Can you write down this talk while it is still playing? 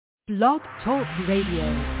Blog Talk Radio.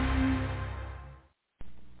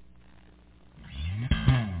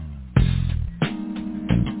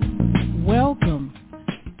 Welcome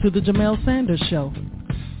to the Jamelle Sanders Show,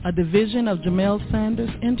 a division of Jamelle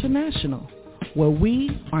Sanders International, where we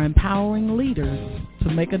are empowering leaders to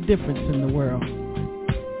make a difference in the world.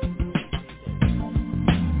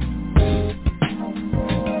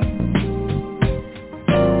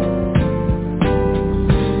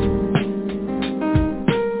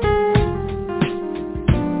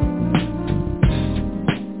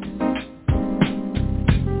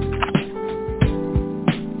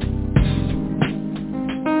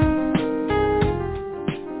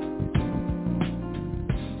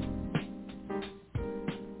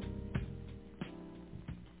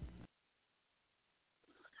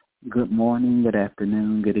 Good morning, good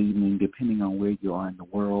afternoon, good evening, depending on where you are in the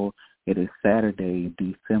world. It is Saturday,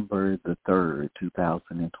 December the 3rd,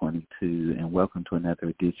 2022, and welcome to another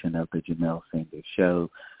edition of the Jamelle Sanders Show.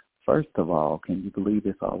 First of all, can you believe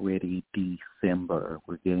it's already December?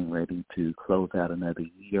 We're getting ready to close out another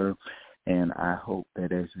year, and I hope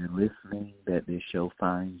that as you're listening, that this show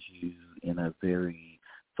finds you in a very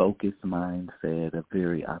focused mindset, a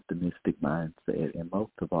very optimistic mindset, and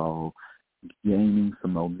most of all, gaining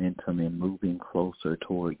some momentum and moving closer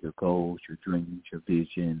toward your goals, your dreams, your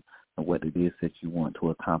vision, and what it is that you want to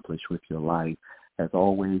accomplish with your life. As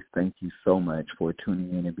always, thank you so much for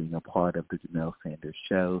tuning in and being a part of the Jamelle Sanders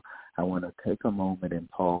Show. I want to take a moment and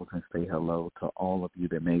pause and say hello to all of you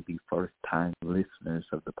that may be first-time listeners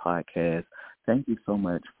of the podcast. Thank you so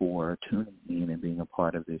much for tuning in and being a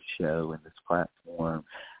part of this show and this platform.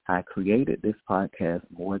 I created this podcast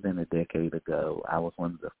more than a decade ago. I was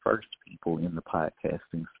one of the first people in the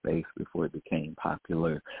podcasting space before it became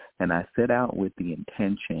popular, and I set out with the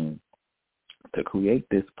intention to create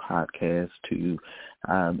this podcast to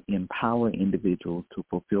empower individuals to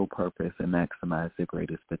fulfill purpose and maximize their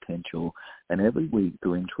greatest potential. And every week,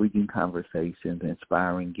 through intriguing conversations,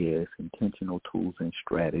 inspiring guests, intentional tools and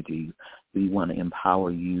strategies, we want to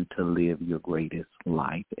empower you to live your greatest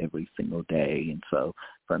life every single day. And so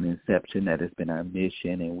from inception, that has been our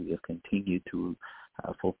mission, and we have continued to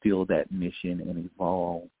fulfill that mission and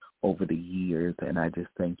evolve over the years, and I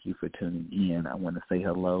just thank you for tuning in. I want to say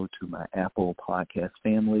hello to my Apple Podcast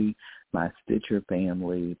family, my Stitcher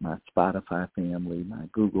family, my Spotify family, my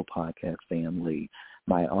Google Podcast family,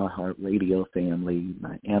 my iHeartRadio family,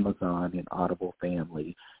 my Amazon and Audible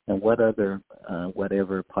family, and whatever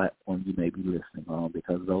platform you may be listening on,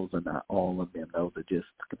 because those are not all of them. Those are just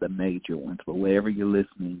the major ones. But wherever you're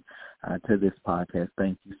listening to this podcast,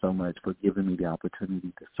 thank you so much for giving me the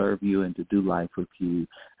opportunity to serve you and to do life with you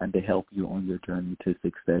and to help you on your journey to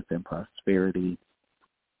success and prosperity.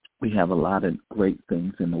 We have a lot of great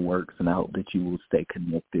things in the works, and I hope that you will stay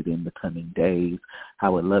connected in the coming days. I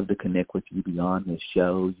would love to connect with you beyond this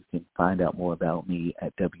show. You can find out more about me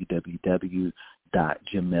at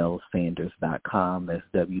www.jamellesanders.com. That's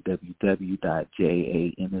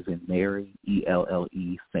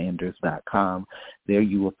www.jamellesanders.com. There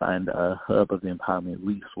you will find a hub of empowerment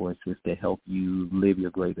resources to help you live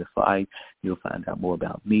your greatest life. You'll find out more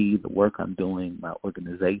about me, the work I'm doing, my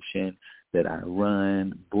organization that I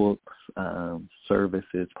run, books,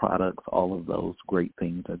 services, products, all of those great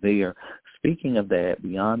things are there. Speaking of that,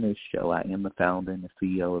 beyond this show, I am the founder and the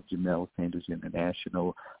CEO of Jamelle Sanders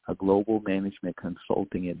International, a global management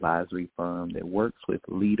consulting advisory firm that works with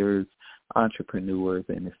leaders, entrepreneurs,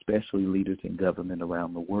 and especially leaders in government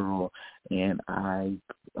around the world. And I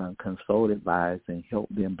consult, advise, and help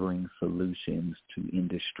them bring solutions to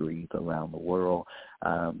industries around the world.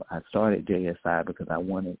 I started JSI because I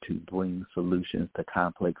wanted to bring solutions to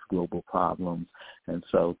complex global problems. And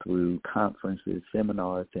so through conferences,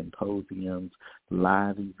 seminars, symposiums,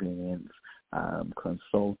 live events,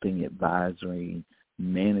 consulting, advisory,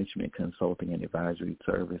 management consulting and advisory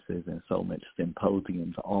services, and so much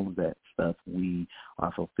symposiums, all of that stuff, we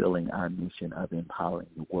are fulfilling our mission of empowering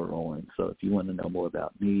the world. And so if you want to know more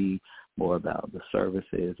about me, more about the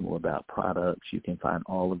services, more about products, you can find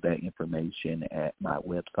all of that information at my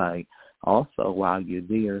website. Also, while you're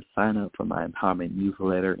there, sign up for my empowerment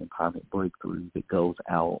newsletter, Empowerment Breakthroughs. It goes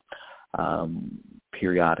out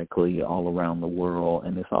periodically all around the world,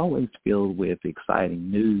 and it's always filled with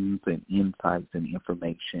exciting news and insights and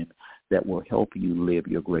information that will help you live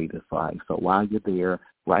your greatest life. So while you're there,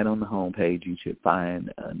 right on the homepage, you should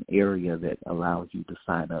find an area that allows you to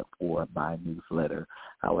sign up for my newsletter.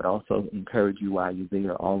 I would also encourage you, while you're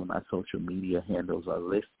there, all of my social media handles are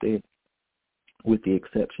listed. with the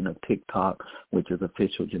exception of TikTok, which is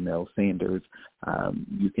official Jamelle Sanders.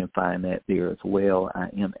 You can find that there as well. I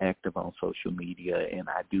am active on social media, and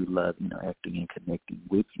I do love interacting and connecting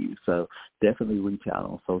with you. So definitely reach out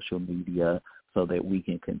on social media so that we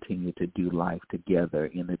can continue to do life together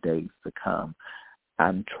in the days to come.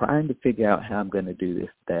 I'm trying to figure out how I'm going to do this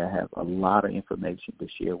today. I have a lot of information to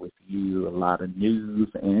share with you, a lot of news,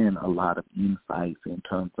 and a lot of insights in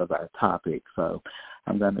terms of our topic. So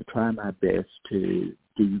I'm going to try my best to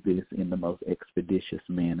do this in the most expeditious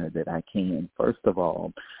manner that I can. First of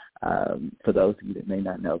all, for those of you that may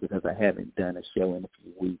not know, because I haven't done a show in a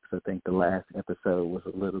few weeks, I think the last episode was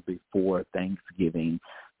a little before Thanksgiving,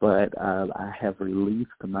 but I have released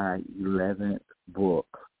my 11th book.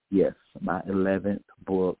 Yes, my 11th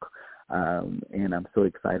book, and I'm so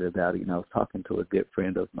excited about it. I was talking to a good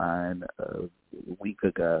friend of mine a week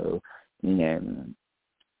ago, and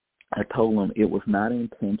I told him it was not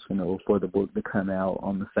intentional for the book to come out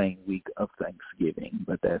on the same week of Thanksgiving,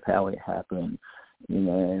 but that's how it happened.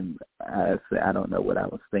 And I said, I don't know what I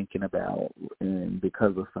was thinking about, and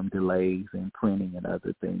because of some delays in printing and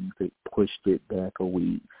other things, it pushed it back a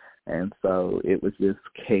week. And so it was just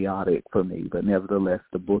chaotic for me. But nevertheless,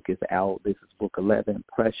 the book is out. This is book 11,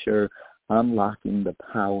 Pressure, Unlocking the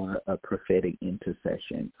Power of Prophetic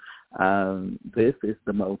Intercession. This is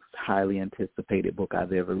the most highly anticipated book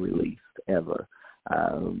I've ever released, ever.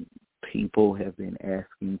 People have been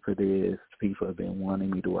asking for this. People have been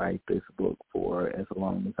wanting me to write this book for as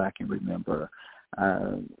long as I can remember.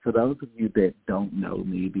 For those of you that don't know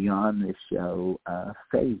me, beyond this show,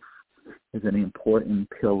 faith is an important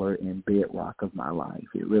pillar and bedrock of my life.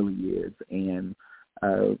 It really is. And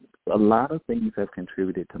a lot of things have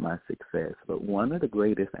contributed to my success, but one of the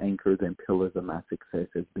greatest anchors and pillars of my success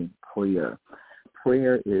has been prayer.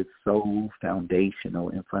 Prayer is so foundational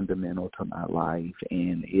and fundamental to my life,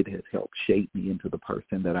 and it has helped shape me into the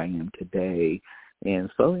person that I am today. And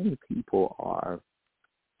so many people are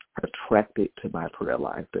attracted to my prayer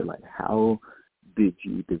life. They're like, how did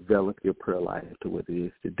you develop your prayer life to what it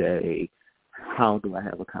is today? How do I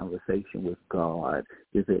have a conversation with God?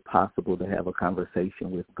 Is it possible to have a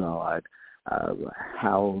conversation with God?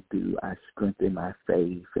 How do I strengthen my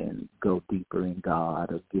faith and go deeper in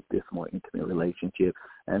God or get this more intimate relationship?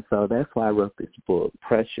 And so that's why I wrote this book,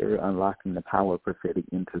 Pressure, Unlocking the Power of Prophetic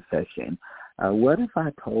Intercession. What if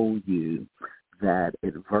I told you that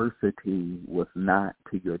adversity was not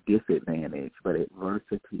to your disadvantage, but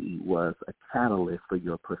adversity was a catalyst for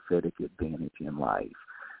your prophetic advantage in life?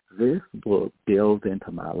 This book delves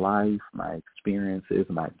into my life, my experiences,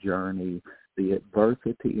 my journey, the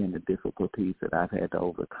adversity and the difficulties that I've had to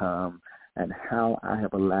overcome, and how I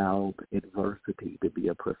have allowed adversity to be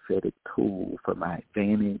a prophetic tool for my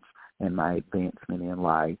advantage and my advancement in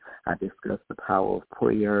life. I discuss the power of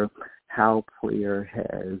prayer, how prayer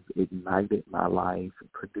has ignited my life,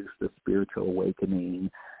 produced a spiritual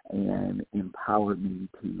awakening, and empowered me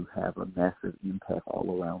to have a massive impact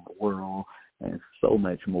all around the world, and so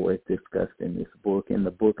much more is discussed in this book. In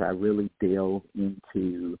the book, I really delve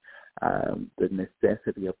into the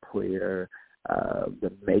necessity of prayer,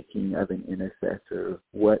 the making of an intercessor,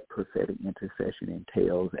 what prophetic intercession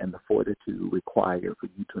entails, and the fortitude required for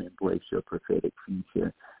you to embrace your prophetic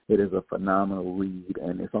future. It is a phenomenal read,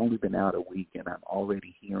 and it's only been out a week, and I'm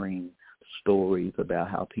already hearing stories about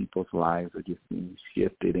how people's lives are just being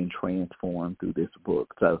shifted and transformed through this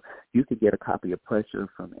book. So you could get a copy of Pressure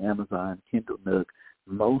from Amazon, Kindle Nook.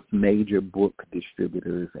 Most major book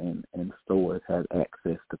distributors and stores have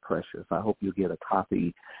access to Pressure. So I hope you'll get a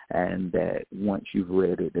copy, and that once you've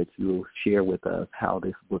read it, that you'll share with us how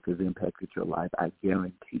this book has impacted your life. I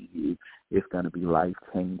guarantee you it's going to be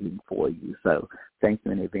life-changing for you. So thank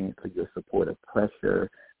you in advance for your support of Pressure,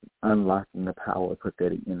 Unlocking the Power of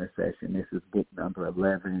Prophetic Intercession. This is book number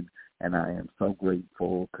 11, and I am so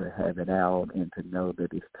grateful to have it out and to know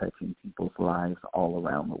that it's touching people's lives all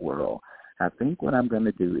around the world. I think what I'm going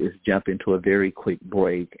to do is jump into a very quick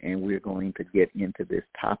break, and we're going to get into this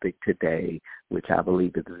topic today, which I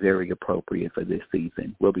believe is very appropriate for this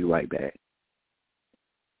season. We'll be right back.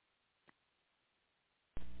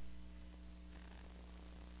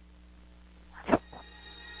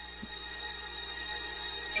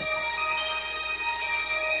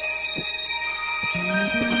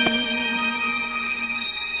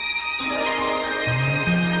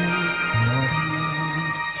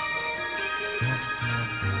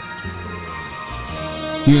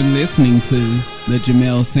 You're listening to The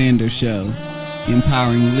Jamelle Sanders Show,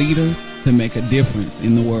 empowering leaders to make a difference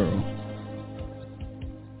in the world.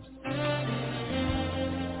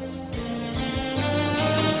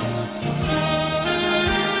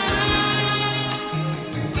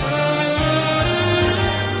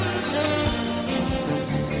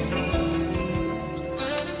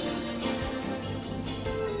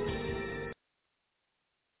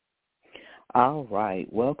 All right,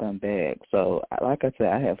 welcome back. So, like I said,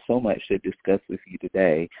 I have so much to discuss with you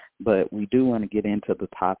today, but we do want to get into the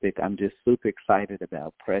topic. I'm just super excited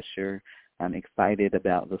about pressure. I'm excited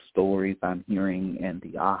about the stories I'm hearing and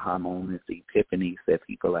the aha moments, the epiphanies that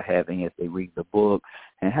people are having as they read the book,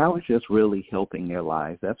 and how it's just really helping their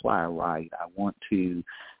lives. That's why I write. I want to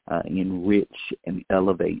enrich and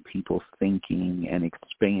elevate people's thinking and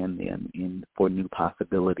expand them for new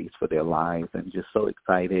possibilities for their lives. I'm just so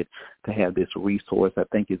excited to have this resource. I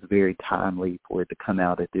think it's very timely for it to come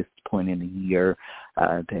out at this point in the year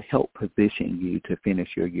to help position you to finish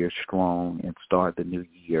your year strong and start the new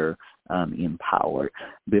year empowered.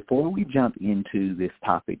 Before we jump into this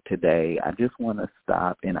topic today, I just want to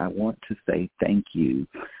stop and I want to say thank you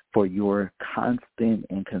for your constant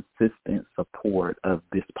and consistent support of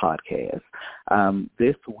this podcast.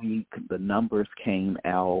 This week, the numbers came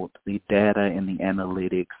out, the data and the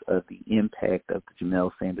analytics of the impact of the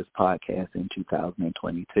Jamelle Sanders podcast in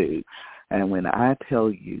 2022. And when I tell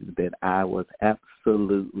you that I was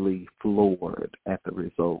absolutely floored at the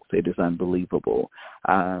results, it is unbelievable.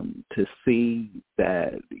 To see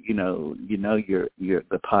that,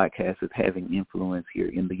 the podcast is having influence here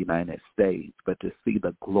in the United States, but to see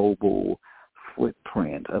the global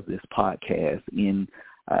footprint of this podcast in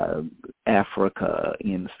Africa,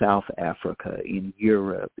 in South Africa, in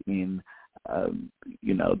Europe, in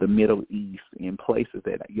the Middle East, in places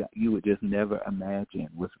that you would just never imagine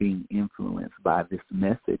was being influenced by this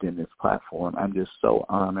message and this platform. I'm just so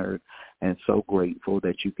honored and so grateful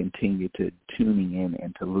that you continue to tuning in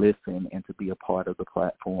and to listen and to be a part of the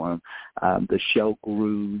platform. The show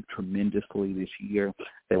grew tremendously this year.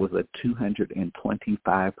 There was a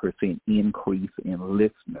 225% increase in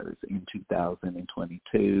listeners in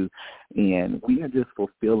 2022, and we are just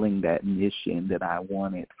fulfilling that mission that I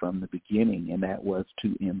wanted from the beginning, and that was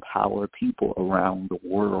to empower people around the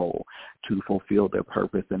world to fulfill their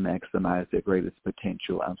purpose and maximize their greatest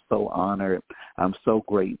potential. I'm so honored. I'm so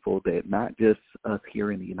grateful that not just us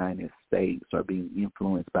here in the United States are being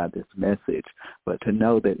influenced by this message, but to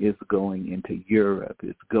know that it's going into Europe,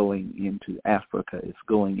 it's going into Africa, it's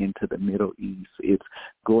going into the Middle East, it's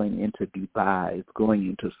going into Dubai, it's going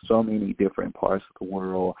into so many different parts of the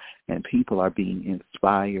world, and people are being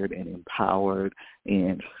inspired and empowered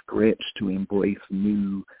and stretched to embrace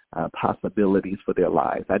new possibilities for their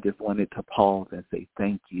lives. I just wanted to pause and say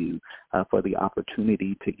thank you for the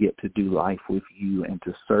opportunity to get to do life with you and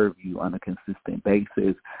to serve you on a consistent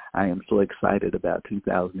basis. I am so excited about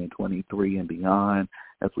 2023 and beyond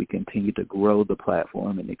as we continue to grow the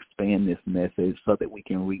platform and expand this message so that we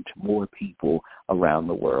can reach more people around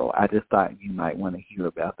the world. I just thought you might want to hear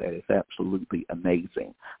about that. It's absolutely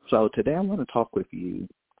amazing. So today I want to talk with you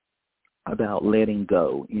about letting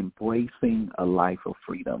go, embracing a life of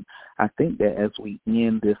freedom. I think that as we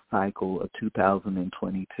end this cycle of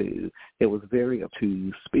 2022, it was very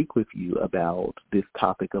to speak with you about this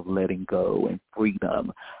topic of letting go and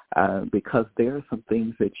freedom because there are some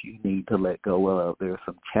things that you need to let go of. There are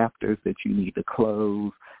some chapters that you need to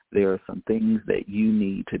close. There are some things that you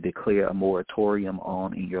need to declare a moratorium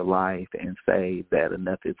on in your life and say that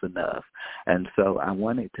enough is enough. And so I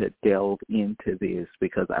wanted to delve into this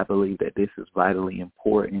because I believe that this is vitally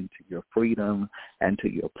important to your freedom and to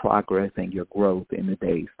your progress and your growth in the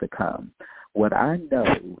days to come. What I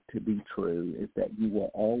know to be true is that you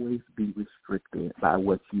will always be restricted by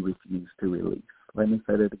what you refuse to release. Let me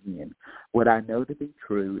say that again. What I know to be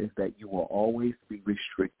true is that you will always be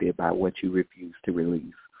restricted by what you refuse to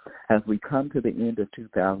release. As we come to the end of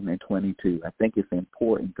 2022, I think it's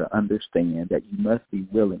important to understand that you must be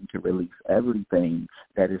willing to release everything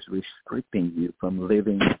that is restricting you from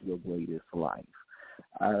living your greatest life.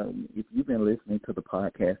 If you've been listening to the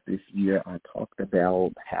podcast this year, I talked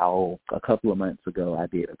about how a couple of months ago I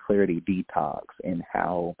did a clarity detox and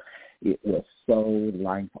how it was so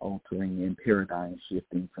life-altering and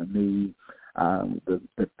paradigm-shifting for me.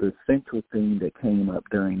 The central theme that came up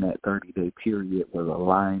during that 30-day period was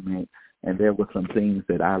alignment, and there were some things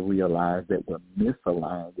that I realized that were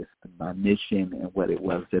misaligned with my mission and what it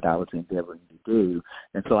was that I was endeavoring to do.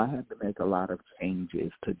 And so I had to make a lot of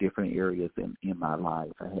changes to different areas in my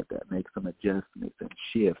life. I had to make some adjustments and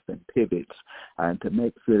shifts and pivots to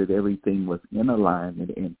make sure that everything was in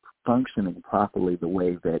alignment and functioning properly the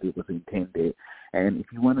way that it was intended. And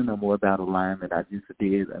if you want to know more about alignment, I just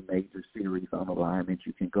did a major series on alignment.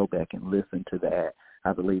 You can go back and listen to that.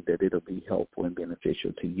 I believe that it'll be helpful and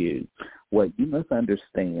beneficial to you. What you must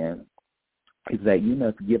understand is that you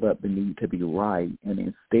must give up the need to be right and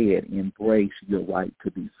instead embrace your right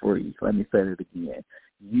to be free. Let me say it again.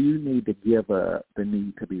 You need to give up the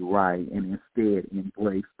need to be right and instead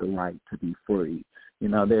embrace the right to be free. You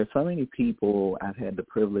know, there are so many people I've had the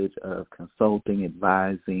privilege of consulting,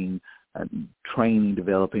 advising, training,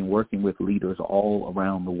 developing, working with leaders all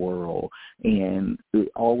around the world. And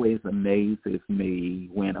it always amazes me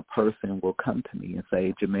when a person will come to me and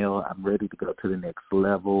say, Jamelle, I'm ready to go to the next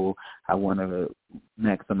level. I want to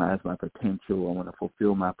maximize my potential. I want to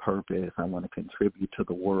fulfill my purpose. I want to contribute to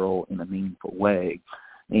the world in a meaningful way.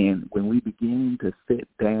 And when we begin to sit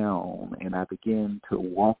down and I begin to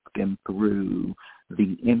walk them through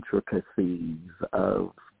the intricacies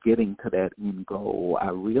of getting to that end goal, I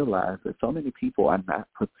realize that so many people are not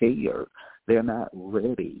prepared. They're not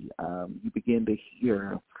ready. You begin to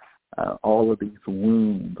hear all of these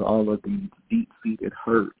wounds, all of these deep-seated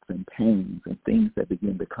hurts and pains and things that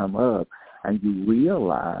begin to come up. And you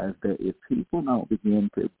realize that if people don't begin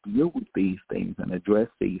to deal with these things and address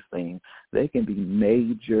these things, they can be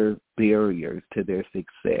major barriers to their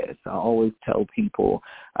success. I always tell people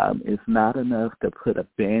it's not enough to put a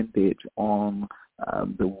bandage on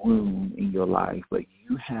the wound in your life, but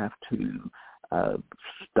you have to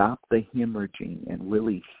stop the hemorrhaging and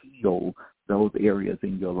really heal those areas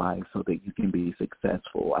in your life so that you can be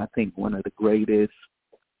successful. I think one of the greatest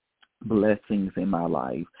blessings in my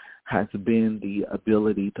life has been the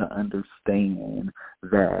ability to understand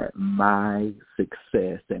that my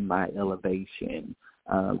success and my elevation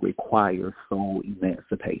requires soul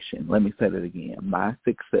emancipation. Let me say that again. My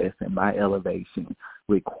success and my elevation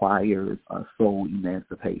requires soul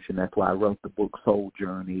emancipation. That's why I wrote the book Soul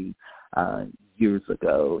Journey years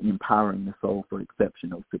ago, Empowering the Soul for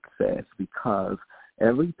Exceptional Success, because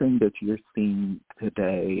everything that you're seeing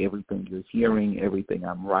today, everything you're hearing, everything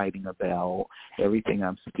I'm writing about, everything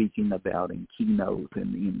I'm speaking about in keynotes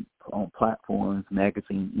and on platforms,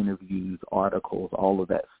 magazine interviews, articles, all of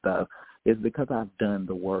that stuff, is because I've done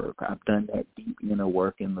the work. I've done that deep inner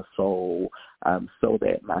work in the soul so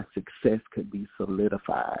that my success could be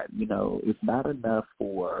solidified. You know, it's not enough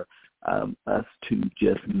for us to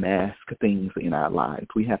just mask things in our lives.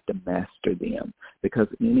 We have to master them, because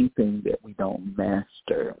anything that we don't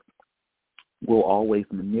master will always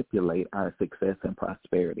manipulate our success and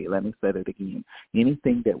prosperity. Let me say that again.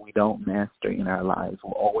 Anything that we don't master in our lives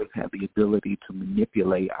will always have the ability to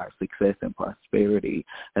manipulate our success and prosperity.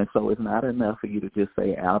 And so it's not enough for you to just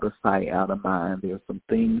say out of sight, out of mind. There are some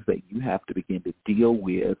things that you have to begin to deal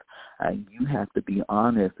with, and you have to be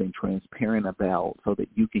honest and transparent about so that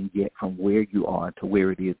you can get from where you are to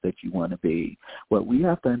where it is that you want to be. What we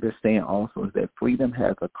have to understand also is that freedom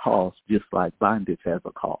has a cost, just like bondage has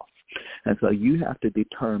a cost. And so you have to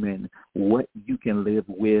determine what you can live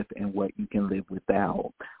with and what you can live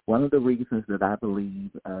without. One of the reasons that I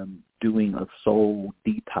believe doing a soul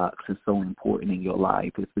detox is so important in your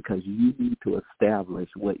life is because you need to establish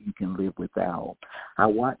what you can live without. I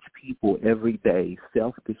watch people every day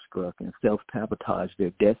self-destruct and self-sabotage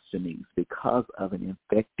their destinies because of an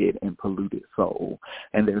infected and polluted soul.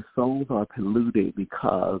 And their souls are polluted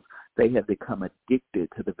because they have become addicted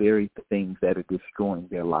to the very things that are destroying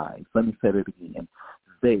their lives. Let me say it again.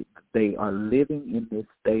 They are living in this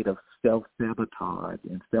state of self-sabotage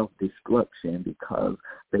and self-destruction because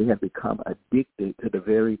they have become addicted to the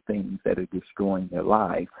very things that are destroying their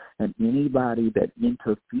life. And anybody that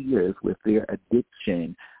interferes with their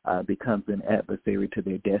addiction becomes an adversary to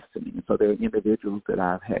their destiny. So there are individuals that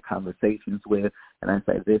I've had conversations with, and I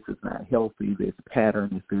say, this is not healthy. This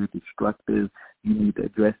pattern is very destructive. You need to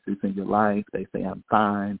address this in your life. They say, I'm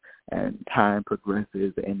fine. And time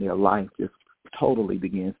progresses, and their life just totally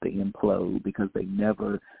begins to implode because they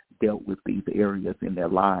never dealt with these areas in their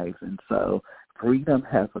lives. And so freedom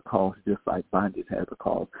has a cost, just like bondage has a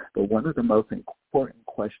cost. But one of the most important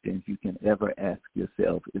questions you can ever ask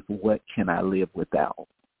yourself is, what can I live without?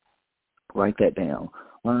 Write that down.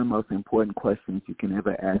 One of the most important questions you can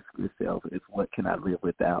ever ask yourself is, what can I live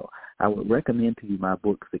without? I would recommend to you my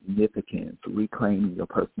book, Significance, Reclaiming Your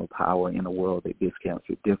Personal Power in a World That Discounts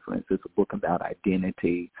Your Difference. It's a book about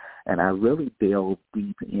identity, and I really delve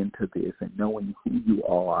deep into this and knowing who you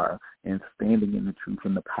are and standing in the truth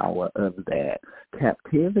and the power of that.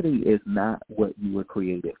 Captivity is not what you were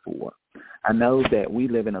created for. I know that we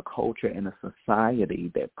live in a culture and a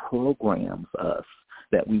society that programs us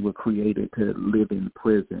that we were created to live in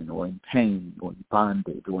prison or in pain or in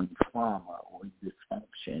bondage or in trauma or in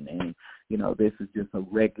dysfunction. And, you know, this is just a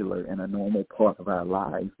regular and a normal part of our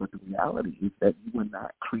lives. But the reality is that you were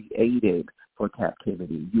not created for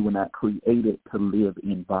captivity. You were not created to live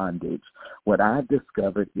in bondage. What I've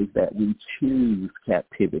discovered is that we choose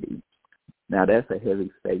captivity. Now, that's a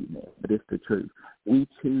heavy statement, but it's the truth. We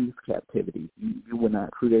choose captivity. You were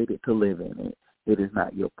not created to live in it. It is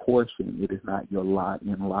not your portion. It is not your lot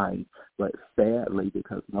in life. But sadly,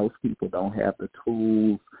 because most people don't have the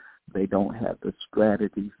tools, they don't have the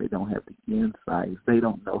strategies, they don't have the insights, they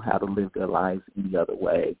don't know how to live their lives any other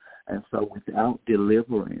way. And so without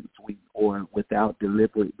deliverance, or without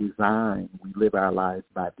deliberate design, we live our lives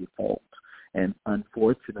by default. And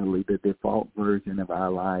unfortunately, the default version of our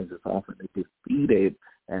lives is often a defeated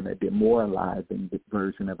and a demoralizing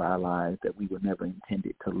version of our lives that we were never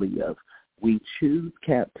intended to live. We choose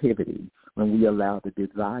captivity when we allow the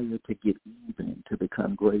desire to get even to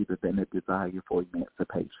become greater than the desire for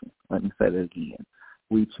emancipation. Let me say that again.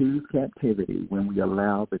 We choose captivity when we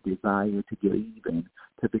allow the desire to get even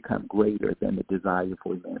to become greater than the desire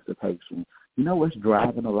for emancipation. You know what's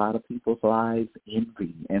driving a lot of people's lives?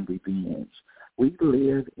 Envy and revenge. We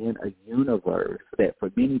live in a universe that for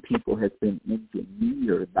many people has been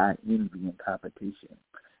engineered by envy and competition.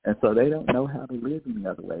 And so they don't know how to live any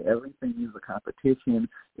other way. Everything is a competition.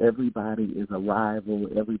 Everybody is a rival.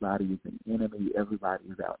 Everybody is an enemy. Everybody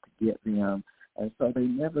is out to get them. And so they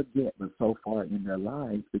never get but so far in their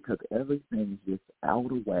lives because everything is just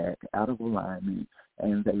out of whack, out of alignment,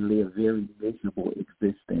 and they live very miserable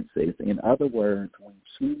existences. In other words, when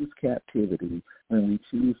we choose captivity, when we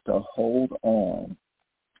choose to hold on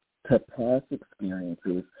to past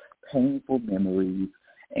experiences, painful memories,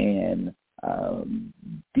 and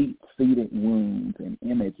deep-seated wounds and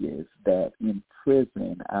images that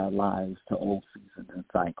imprison our lives to old seasons and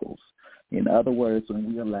cycles. In other words,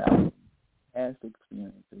 when we allow past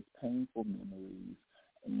experiences, painful memories,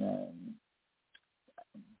 and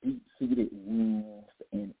deep-seated wounds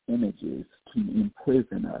and images to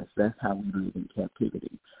imprison us, that's how we live in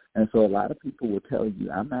captivity. And so a lot of people will tell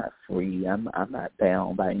you, I'm not free, I'm not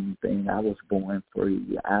bound by anything, I was born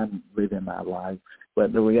free, I'm living my life.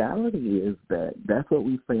 But the reality is that that's what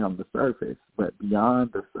we say on the surface, but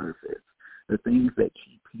beyond the surface, the things that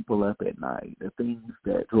keep people up at night, the things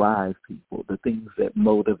that drive people, the things that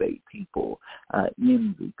motivate people,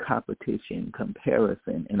 envy, competition,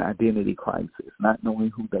 comparison, and identity crisis, not knowing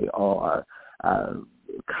who they are,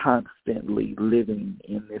 constantly living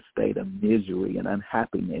in this state of misery and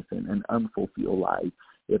unhappiness and an unfulfilled life.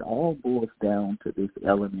 It all boils down to this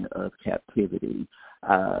element of captivity.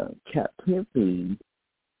 Captivity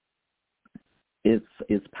is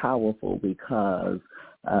powerful because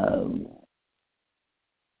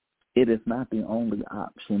it is not the only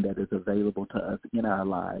option that is available to us in our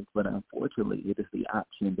lives, but unfortunately it is the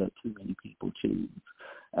option that too many people choose.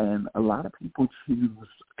 And a lot of people choose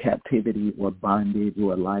captivity or bondage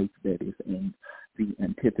or a life that is in the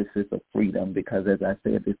antithesis of freedom because, as I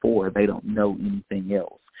said before, they don't know anything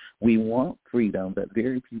else. We want freedom, but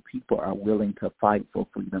very few people are willing to fight for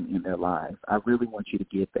freedom in their lives. I really want you to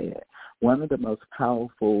get that. One of the most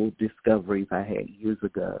powerful discoveries I had years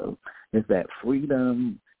ago is that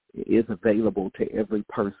freedom is available to every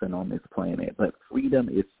person on this planet, but freedom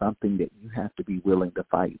is something that you have to be willing to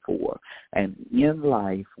fight for. And in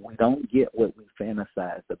life, we don't get what we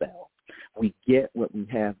fantasize about. We get what we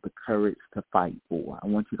have the courage to fight for. I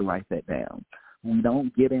want you to write that down. We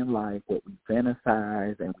don't get in life what we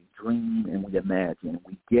fantasize and we dream and we imagine.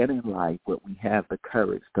 We get in life what we have the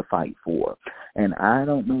courage to fight for. And I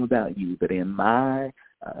don't know about you, but in my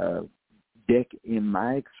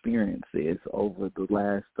experiences over the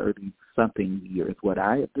last 30-something years, what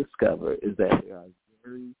I have discovered is that there are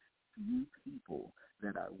very few people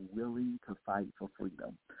that are willing to fight for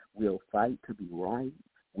freedom. We'll fight to be right.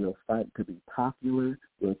 We'll fight to be popular.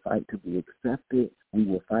 We'll fight to be accepted. We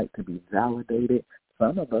will fight to be validated.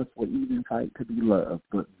 Some of us will even fight to be loved,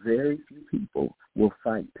 but very few people will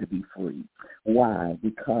fight to be free. Why?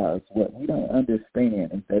 Because what we don't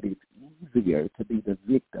understand is that it's easier to be the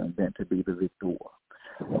victim than to be the victor.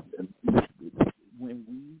 When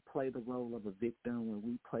we play the role of a victim, when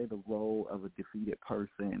we play the role of a defeated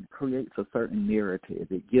person, it creates a certain narrative.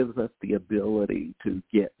 It gives us the ability to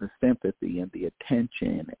get the sympathy and the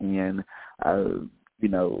attention and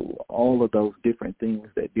all of those different things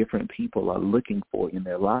that different people are looking for in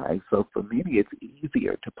their lives. So for many, it's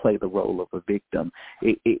easier to play the role of a victim.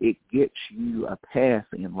 It gets you a pass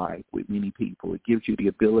in life with many people. It gives you the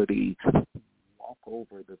ability to walk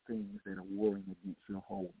over the things that are warring against your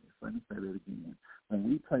wholeness. Let me say that again. When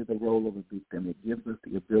we play the role of a victim, it gives us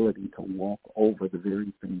the ability to walk over the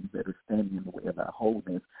very things that are standing in the way of our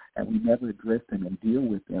wholeness, and we never address them and deal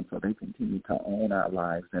with them, so they continue to own our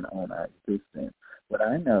lives and own our existence. What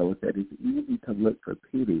I know is that it's easy to look for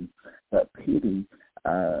pity, but pity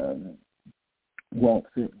won't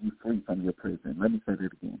set you free from your prison. Let me say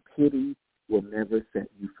that again. Pity will never set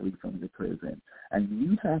you free from your prison. And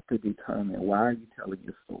you have to determine, why are you telling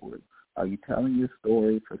your story? Are you telling your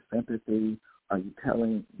story for sympathy? Are you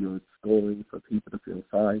telling your story for people to feel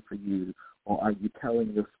sorry for you, or are you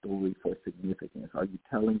telling your story for significance? Are you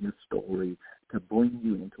telling your story to bring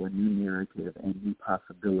you into a new narrative and new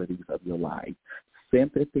possibilities of your life?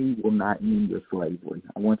 Sympathy will not end your slavery.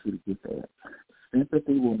 I want you to get that.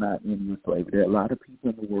 Sympathy will not end your slavery. There are a lot of people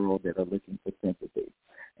in the world that are looking for sympathy.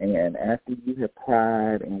 And after you have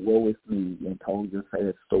cried and woe is me and told your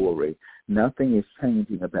sad story, nothing is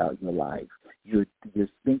changing about your life. You're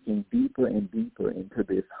sinking deeper and deeper into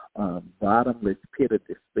this bottomless pit of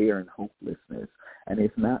despair and hopelessness, and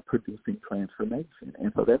it's not producing transformation.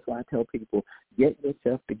 And so that's why I tell people, get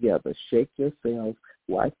yourself together, shake yourself,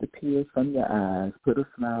 wipe the tears from your eyes, put a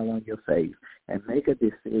smile on your face, and make a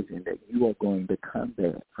decision that you are going to come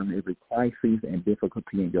back from every crisis and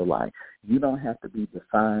difficulty in your life. You don't have to be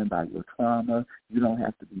defined by your trauma. You don't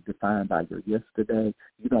have to be defined by your yesterday.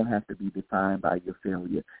 You don't have to be defined by your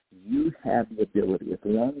failure. You have the ability, as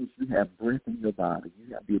long as you have breath in your body,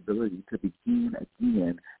 you have the ability to begin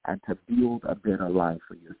again and to build a better life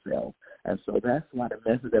for yourself. And so that's why the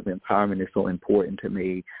message of empowerment is so important to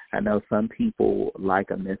me. I know some people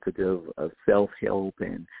like a message of self-help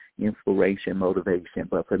and inspiration, motivation,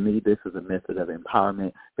 but for me, this is a message of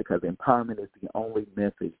empowerment, because empowerment is the only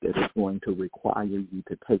message that is going to require you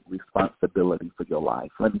to take responsibility for your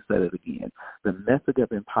life. Let me say it again. The message of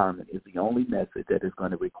empowerment is the only message that is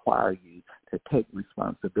going to require you to take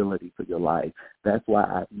responsibility for your life. That's why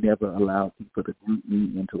I never allow people to group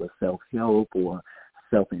me into a self-help or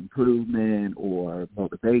self-improvement or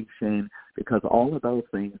motivation, because all of those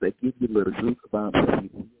things, they give you little goosebumps and you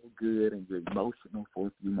feel good and you're emotional for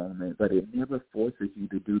a few moments, but it never forces you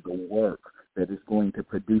to do the work that is going to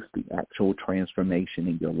produce the actual transformation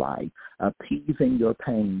in your life. Appeasing your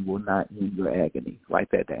pain will not end your agony. Write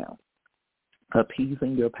that down.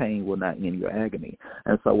 Appeasing your pain will not end your agony.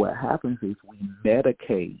 And so what happens is we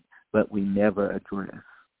medicate, but we never address.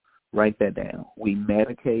 Write that down. We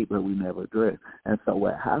medicate, but we never address. And so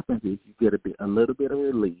what happens is you get a little bit of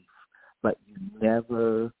relief, but you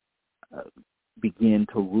never begin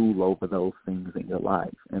to rule over those things in your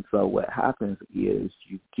life. And so what happens is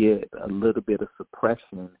you get a little bit of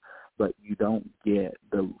suppression, but you don't get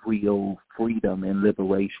the real freedom and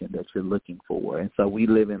liberation that you're looking for. And so we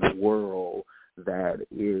live in a world that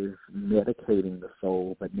is medicating the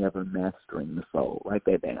soul but never mastering the soul. Write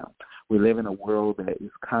that down. We live in a world that is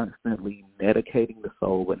constantly medicating the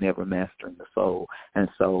soul but never mastering the soul. And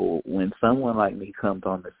so when someone like me comes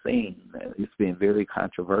on the scene, it's been very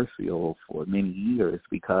controversial for many years,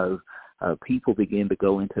 because people begin to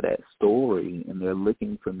go into that story and they're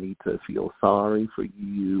looking for me to feel sorry for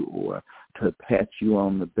you or to pat you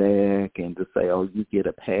on the back and to say, oh, you get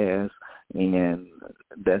a pass. And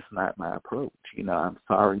that's not my approach. You know, I'm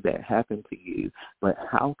sorry that happened to you, but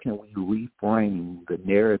how can we reframe the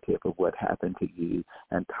narrative of what happened to you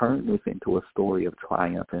and turn this into a story of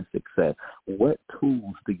triumph and success? What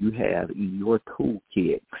tools do you have in your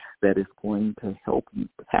toolkit that is going to help you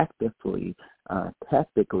tactically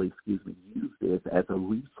use this as a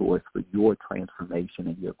resource for your transformation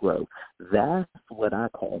and your growth? That's what I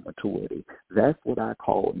call maturity. That's what I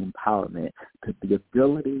call empowerment, to the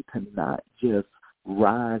ability to not just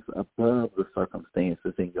rise above the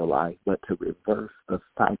circumstances in your life, but to reverse the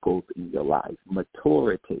cycles in your life.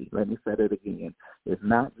 Maturity, let me say that again, is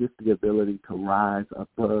not just the ability to rise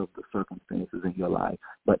above the circumstances in your life,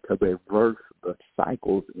 but to reverse the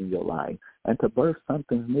cycles in your life and to birth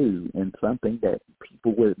something new and something that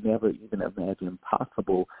people would never even imagine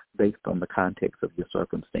possible based on the context of your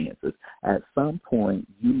circumstances. At some point,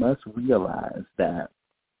 you must realize that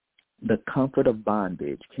the comfort of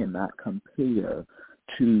bondage cannot compare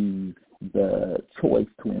to the choice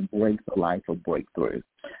to embrace a life of breakthrough.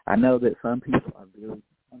 I know that some people are very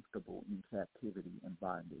comfortable in captivity and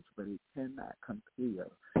bondage, but it cannot compare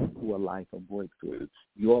to a life of breakthrough.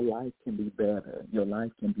 Your life can be better. Your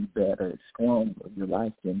life can be better, stronger. Your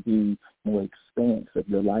life can be more expansive.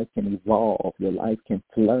 Your life can evolve. Your life can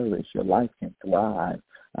flourish. Your life can thrive.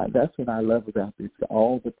 That's what I love about this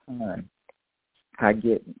all the time. I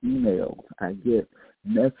get emails, I get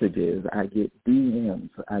messages, I get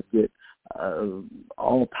DMs, I get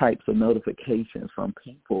all types of notifications from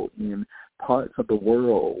people in parts of the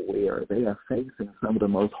world where they are facing some of the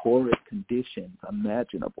most horrid conditions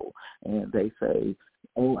imaginable. And they say,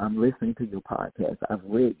 oh, I'm listening to your podcast. I've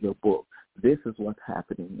read your book. This is what's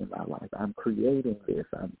happening in my life. I'm creating this.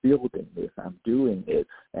 I'm building this. I'm doing it.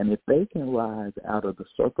 And if they can rise out of the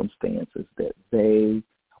circumstances that they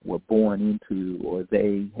were born into or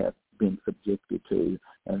they have been subjected to,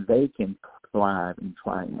 and they can thrive and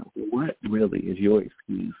triumph, what really is your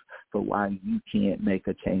excuse for why you can't make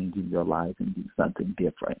a change in your life and do something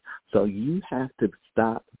different. So you have to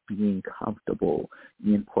stop being comfortable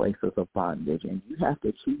in places of bondage, and you have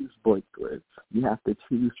to choose breakthrough. You have to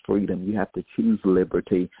choose freedom. You have to choose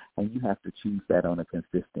liberty, and you have to choose that on a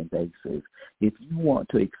consistent basis. If you want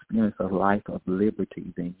to experience a life of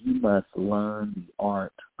liberty, then you must learn the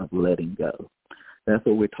art of letting go. That's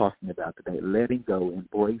what we're talking about today, letting go,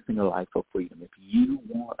 embracing a life of freedom. If you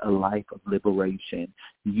want a life of liberation,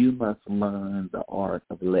 you must learn the art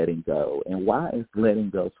of letting go. And why is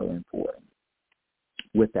letting go so important?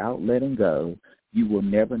 Without letting go, you will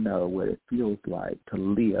never know what it feels like to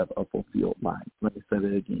live a fulfilled life. Let me say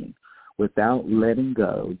that again. Without letting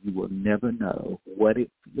go, you will never know what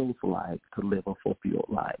it feels like to live a fulfilled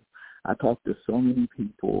life. I talk to so many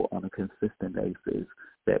people on a consistent basis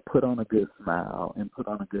that put on a good smile and put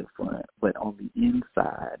on a good front, but on the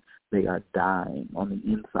inside, they are dying. On the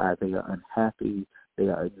inside, they are unhappy, they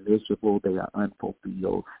are miserable, they are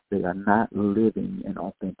unfulfilled, they are not living an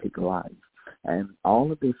authentic life. And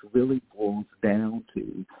all of this really boils down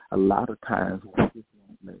to a lot of times we just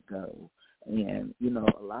won't let go. And, you know,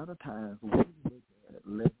 a lot of times we look at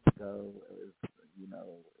letting go as, you know,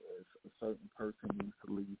 as a certain person needs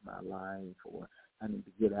to leave my life, or I need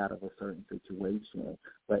to get out of a certain situation.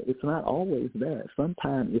 But it's not always that.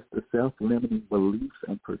 Sometimes it's the self-limiting beliefs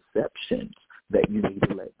and perceptions that you need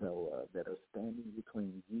to let go of that are standing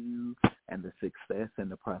between you and the success and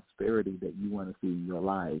the prosperity that you want to see in your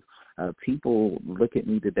life. People look at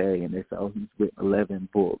me today and they say, oh, he's written 11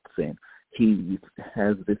 books and he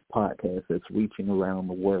has this podcast that's reaching around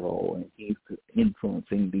the world and he's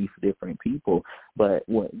influencing these different people. But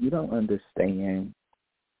what you don't understand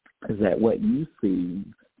is that what you see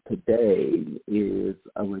today is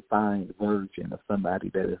a refined version of somebody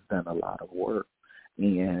that has done a lot of work,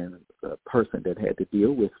 and a person that had to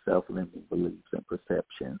deal with self-limiting beliefs and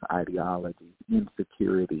perceptions, ideologies,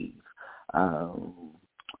 insecurities,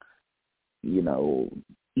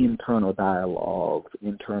 internal dialogues,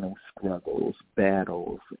 internal struggles,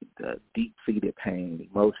 battles, deep-seated pain,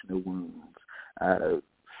 emotional wounds,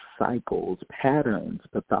 cycles, patterns,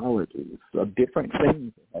 pathologies, so different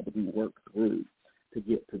things that have to be worked through to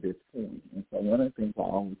get to this point. And so one of the things I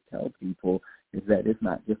always tell people is that it's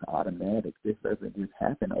not just automatic. This doesn't just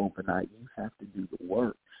happen overnight. You have to do the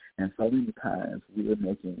work. And so many times we are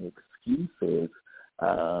making excuses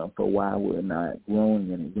for why we're not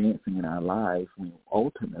growing and advancing in our lives when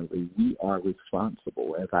ultimately we are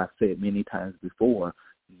responsible. As I said many times before,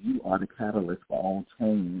 you are the catalyst for all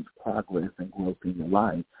change, progress, and growth in your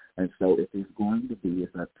life. And so if it's going to be,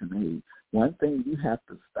 it's up to me. One thing you have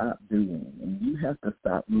to stop doing, and you have to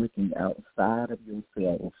stop looking outside of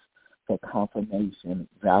yourself for confirmation,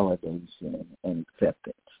 validation, and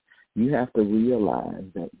acceptance. You have to realize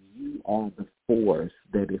that you are the force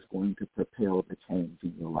that is going to propel the change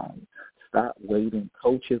in your life. Stop waiting.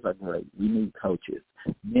 Coaches are great. We need coaches.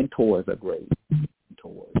 Mentors are great.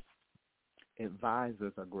 Mentors.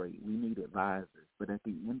 Advisors are great. We need advisors. But at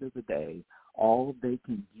the end of the day, all they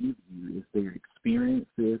can give you is their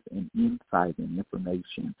experiences and insight and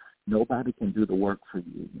information. Nobody can do the work for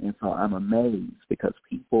you. And so I'm amazed because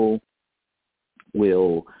people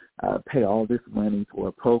will pay all this money for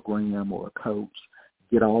a program or a coach,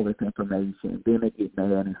 get all this information, then they get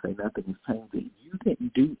mad and say nothing is changing. You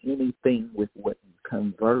didn't do anything with what you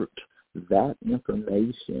convert that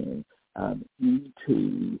information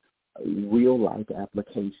into a real-life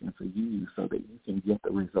application for you so that you can get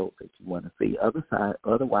the results that you want to see.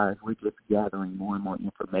 Otherwise, we're just gathering more and more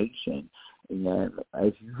information. And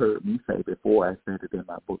as you heard me say before, I said it in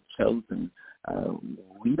my book, Chosen,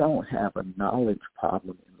 we don't have a knowledge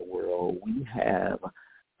problem in the world. We have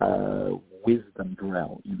wisdom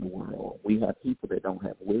drought in the world. We have people that don't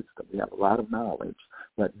have wisdom. We have a lot of knowledge,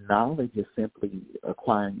 but knowledge is simply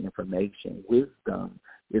acquiring information. Wisdom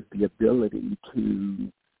is the ability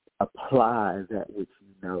to apply that which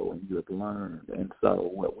you know and you have learned. And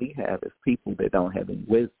so what we have is people that don't have any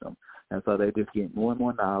wisdom. And so they just get more and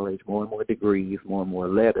more knowledge, more and more degrees, more and more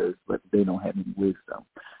letters, but they don't have any wisdom.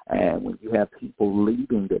 And when you have people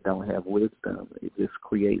leading that don't have wisdom, it just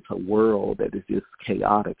creates a world that is just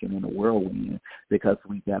chaotic and in a whirlwind because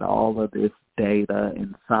we got all of this data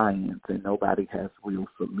and science and nobody has real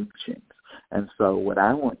solutions. And so what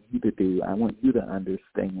I want you to do, I want you to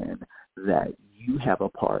understand that you have a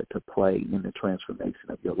part to play in the transformation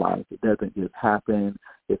of your life. It doesn't just happen.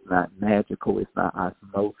 It's not magical. It's not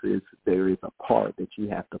osmosis. There is a part that you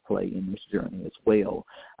have to play in this journey as well.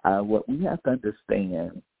 What we have to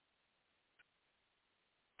understand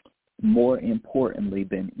more importantly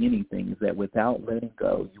than anything is that without letting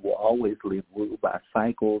go, you will always live ruled by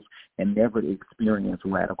cycles and never experience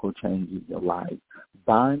radical change in your life.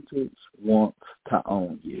 Bondage wants to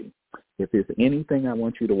own you. If there's anything I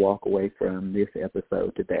want you to walk away from this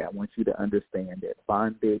episode today, I want you to understand that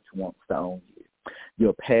bondage wants to own you.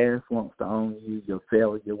 Your past wants to own you. Your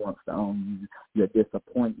failure wants to own you. Your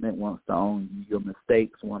disappointment wants to own you. Your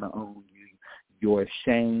mistakes want to own you. Your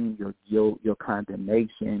shame, your guilt, your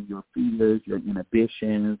condemnation, your fears, your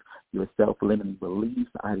inhibitions, your self-limiting beliefs,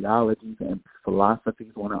 ideologies, and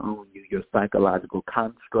philosophies want to own you. Your psychological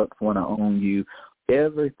constructs want to own you.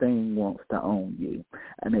 Everything wants to own you.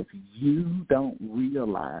 And if you don't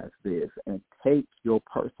realize this and take your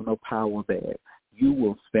personal power back, you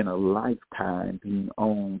will spend a lifetime being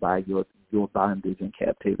owned by your bondage and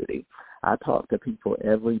captivity. I talk to people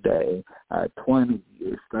every day, 20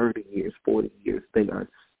 years, 30 years, 40 years. They are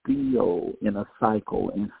still in a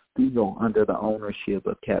cycle and still under the ownership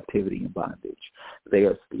of captivity and bondage. They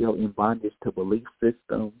are still in bondage to belief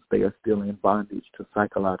systems. They are still in bondage to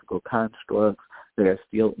psychological constructs. They are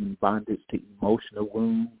still in bondage to emotional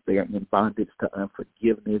wounds. They are in bondage to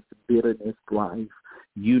unforgiveness, bitterness, life.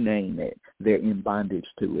 You name it, they're in bondage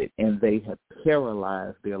to it, and they have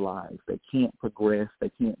paralyzed their lives. They can't progress.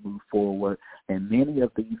 They can't move forward, and many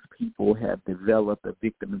of these people have developed a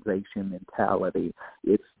victimization mentality.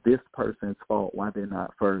 It's this person's fault why they're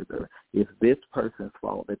not further. It's this person's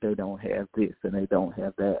fault that they don't have this and they don't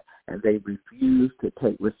have that, and they refuse to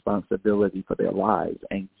take responsibility for their lives.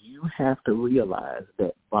 And you have to realize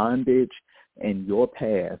that bondage and your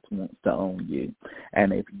past wants to own you.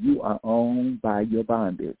 And if you are owned by your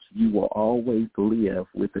bondage, you will always live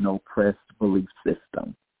with an oppressed belief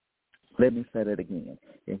system. Let me say that again.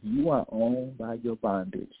 If you are owned by your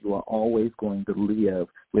bondage, you are always going to live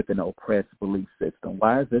with an oppressed belief system.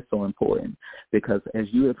 Why is this so important? Because as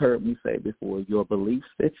you have heard me say before, your belief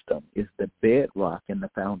system is the bedrock and the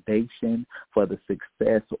foundation for the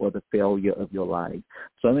success or the failure of your life.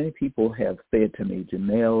 So many people have said to me,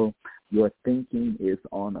 Jamelle, your thinking is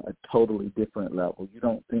on a totally different level. You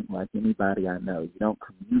don't think like anybody I know. You don't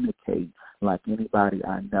communicate like anybody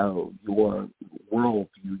I know. Your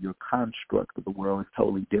worldview, your construct of the world is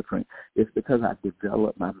totally different. It's because I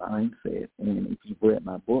developed my mindset. And if you've read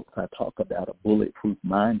my books, I talk about a bulletproof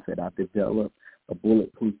mindset. I've developed a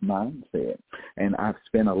bulletproof mindset. And I've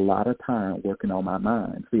spent a lot of time working on my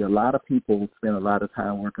mind. See, a lot of people spend a lot of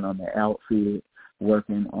time working on their outfit,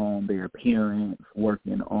 working on their appearance,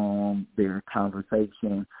 working on their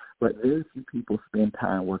conversation, but very few people spend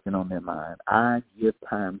time working on their mind. I give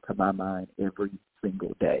time to my mind every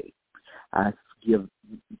single day. I give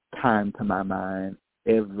time to my mind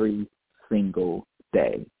every single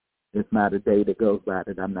day. It's not a day that goes by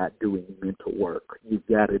that I'm not doing mental work. You've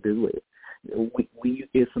got to do it.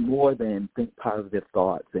 It's more than think positive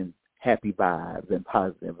thoughts and happy vibes and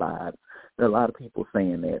positive vibes. There are a lot of people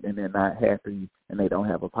saying that, and they're not happy, and they don't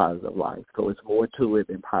have a positive life. So it's more to it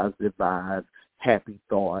than positive vibes, happy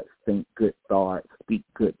thoughts, think good thoughts, speak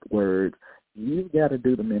good words. You've got to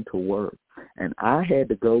do the mental work. And I had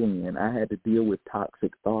to go in. I had to deal with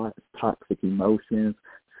toxic thoughts, toxic emotions,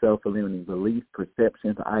 self-limiting beliefs,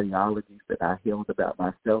 perceptions, ideologies that I held about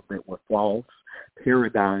myself that were false,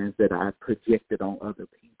 paradigms that I projected on other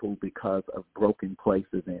people because of broken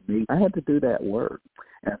places in me. I had to do that work.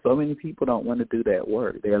 And so many people don't want to do that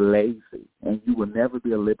work. They're lazy. And you will never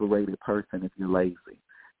be a liberated person if you're lazy.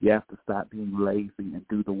 You have to stop being lazy and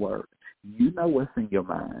do the work. You know what's in your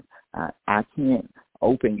mind. I can't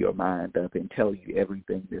open your mind up and tell you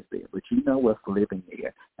everything that's there, but you know what's living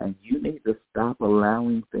there. And you need to stop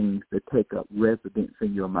allowing things to take up residence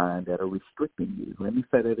in your mind that are restricting you. Let me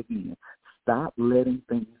say that again. Stop letting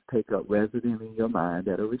things take up residence in your mind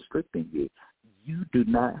that are restricting you. You do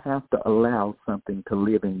not have to allow something to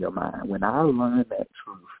live in your mind. When I learned that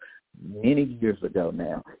truth many years ago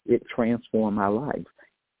now, it transformed my life.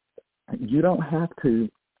 You don't have to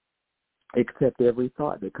accept every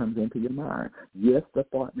thought that comes into your mind. Yes, the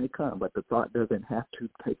thought may come, but the thought doesn't have to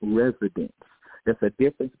take residence. There's a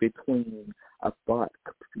difference between a thought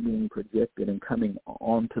being projected and coming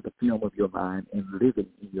onto the film of your mind and living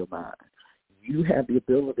in your mind. You have the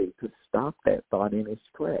ability to stop that thought in its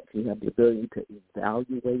tracks. You have the ability to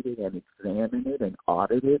evaluate it and examine it and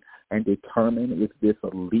audit it and determine is this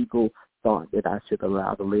a legal thought that I should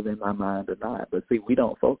allow to live in my mind or not. But see, we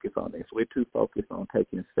don't focus on this. We're too focused on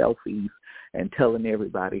taking selfies and telling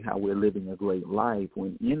everybody how we're living a great life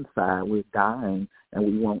when inside we're dying and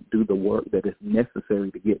we won't do the work that is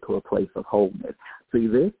necessary to get to a place of wholeness. See,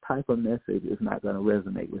 this type of message is not going to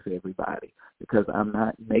resonate with everybody because I'm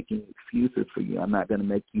not making excuses for you. I'm not going to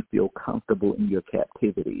make you feel comfortable in your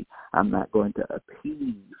captivity. I'm not going to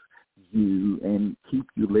appease you and keep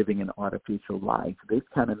you living an artificial life. This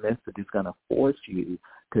kind of message is going to force you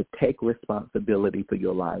to take responsibility for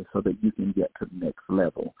your life so that you can get to the next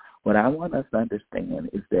level. What I want us to understand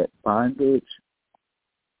is that bondage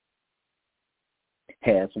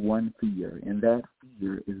has one fear, and that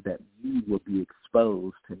fear is that you will be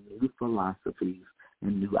exposed to new philosophies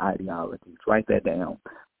and new ideologies. Write that down.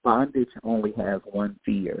 Bondage only has one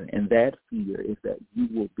fear, and that fear is that you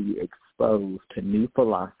will be exposed to new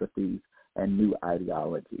philosophies and new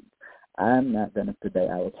ideologies. I'm not going to today.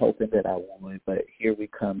 I was hoping that I would, but here we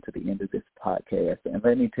come to the end of this podcast. And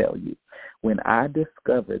let me tell you, when I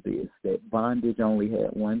discovered this, that bondage only had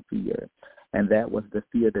one fear, and that was the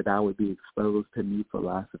fear that I would be exposed to new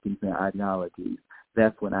philosophies and ideologies,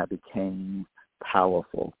 that's when I became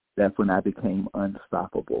powerful. That's when I became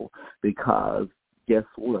unstoppable, because guess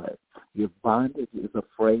what? If bondage is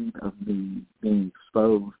afraid of me being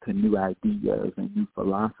exposed to new ideas and new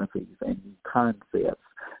philosophies and new concepts,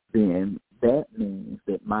 then that means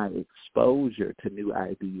that my exposure to new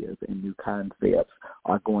ideas and new concepts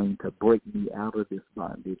are going to break me out of this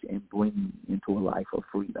bondage and bring me into a life of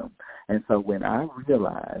freedom. And so when I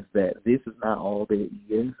realized that this is not all there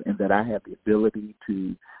is and that I have the ability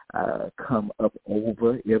to come up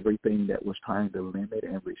over everything that was trying to limit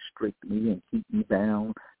and restrict me and keep me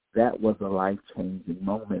down, that was a life-changing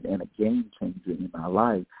moment and a game-changer in my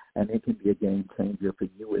life, and it can be a game-changer for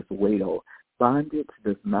you as well. Bondage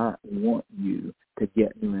does not want you to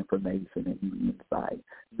get new information and new insight.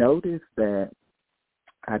 Notice that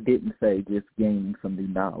I didn't say just gaining some new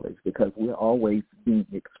knowledge, because we're always being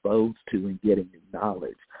exposed to and getting new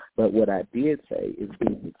knowledge. But what I did say is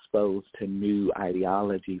being exposed to new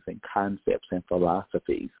ideologies and concepts and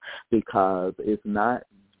philosophies, because it's not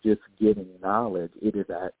just getting knowledge. It is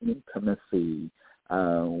our intimacy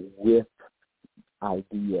with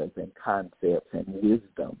ideas and concepts and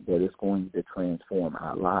wisdom that is going to transform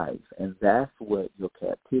our lives. And that's what your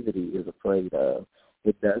captivity is afraid of.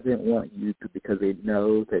 It doesn't want you to, because it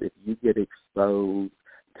knows that if you get exposed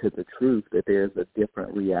to the truth, that there's a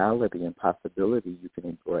different reality and possibility you can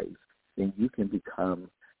embrace, then you can become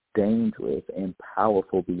dangerous and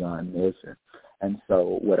powerful beyond measure. And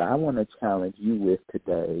so what I want to challenge you with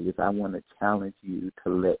today is I want to challenge you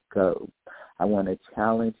to let go. I want to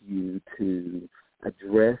challenge you to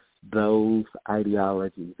address those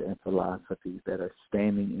ideologies and philosophies that are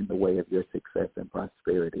standing in the way of your success and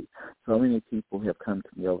prosperity. So many people have come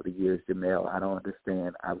to me over the years, Jamelle, I don't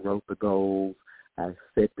understand. I wrote the goals, I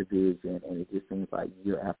set the vision, and it just seems like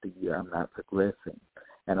year after year I'm not progressing.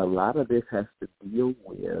 And a lot of this has to deal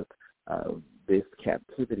with this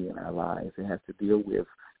captivity in our lives. It has to deal with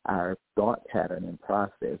our thought pattern and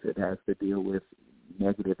process. It has to deal with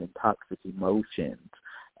negative and toxic emotions,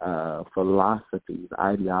 philosophies,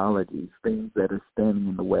 ideologies, things that are standing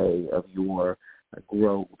in the way of your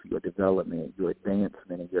growth, your development, your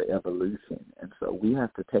advancement, and your evolution. And so we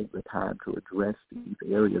have to take the time to address these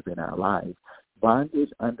areas in our life. Bondage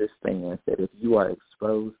understands that if you are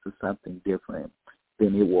exposed to something different,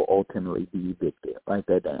 then it will ultimately be evicted. Write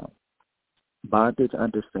that down. Bondage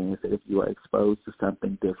understands that if you are exposed to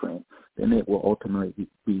something different, then it will ultimately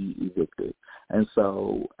be evicted. And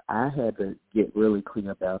so I had to get really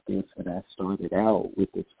clear about this when I started out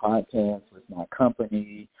with this podcast, with my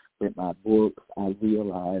company, with my books. I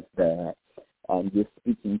realized that you're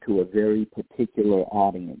speaking to a very particular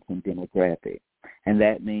audience and demographic. And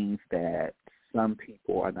that means that some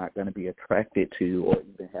people are not going to be attracted to or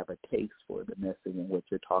even have a taste for the message and what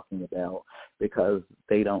you're talking about, because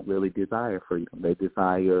they don't really desire freedom. They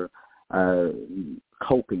desire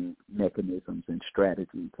coping mechanisms and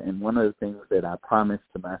strategies. And one of the things that I promised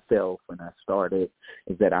to myself when I started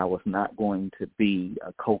is that I was not going to be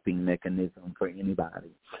a coping mechanism for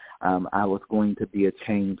anybody. I was going to be a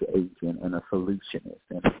change agent and a solutionist.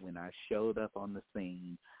 And when I showed up on the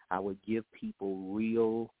scene, I would give people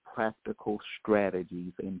real practical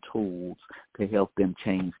strategies and tools to help them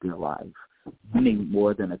change their life. You need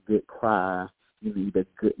more than a good cry. You need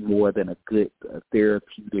more than a good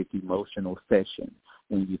therapeutic emotional session.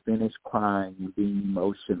 When you finish crying and being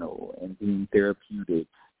emotional and being therapeutic,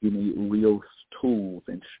 you need real tools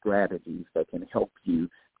and strategies that can help you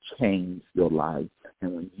change your life.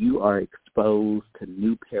 And when you are exposed to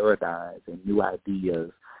new paradigms and new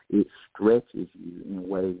ideas, it stretches you in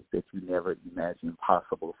ways that you never imagined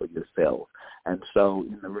possible for yourself. And so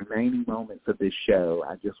in the remaining moments of this show,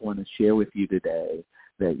 I just want to share with you today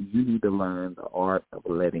that you need to learn the art of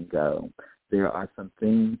letting go. There are some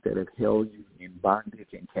things that have held you in bondage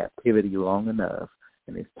and captivity long enough,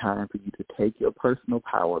 and it's time for you to take your personal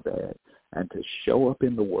power back and to show up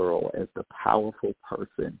in the world as the powerful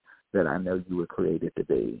person that I know you were created to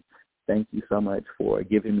be. Thank you so much for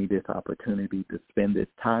giving me this opportunity to spend this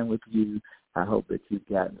time with you. I hope that you've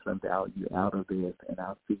gotten some value out of this, and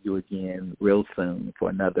I'll see you again real soon for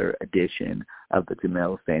another edition of the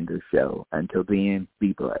Jamelle Sanders Show. Until then,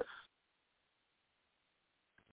 be blessed.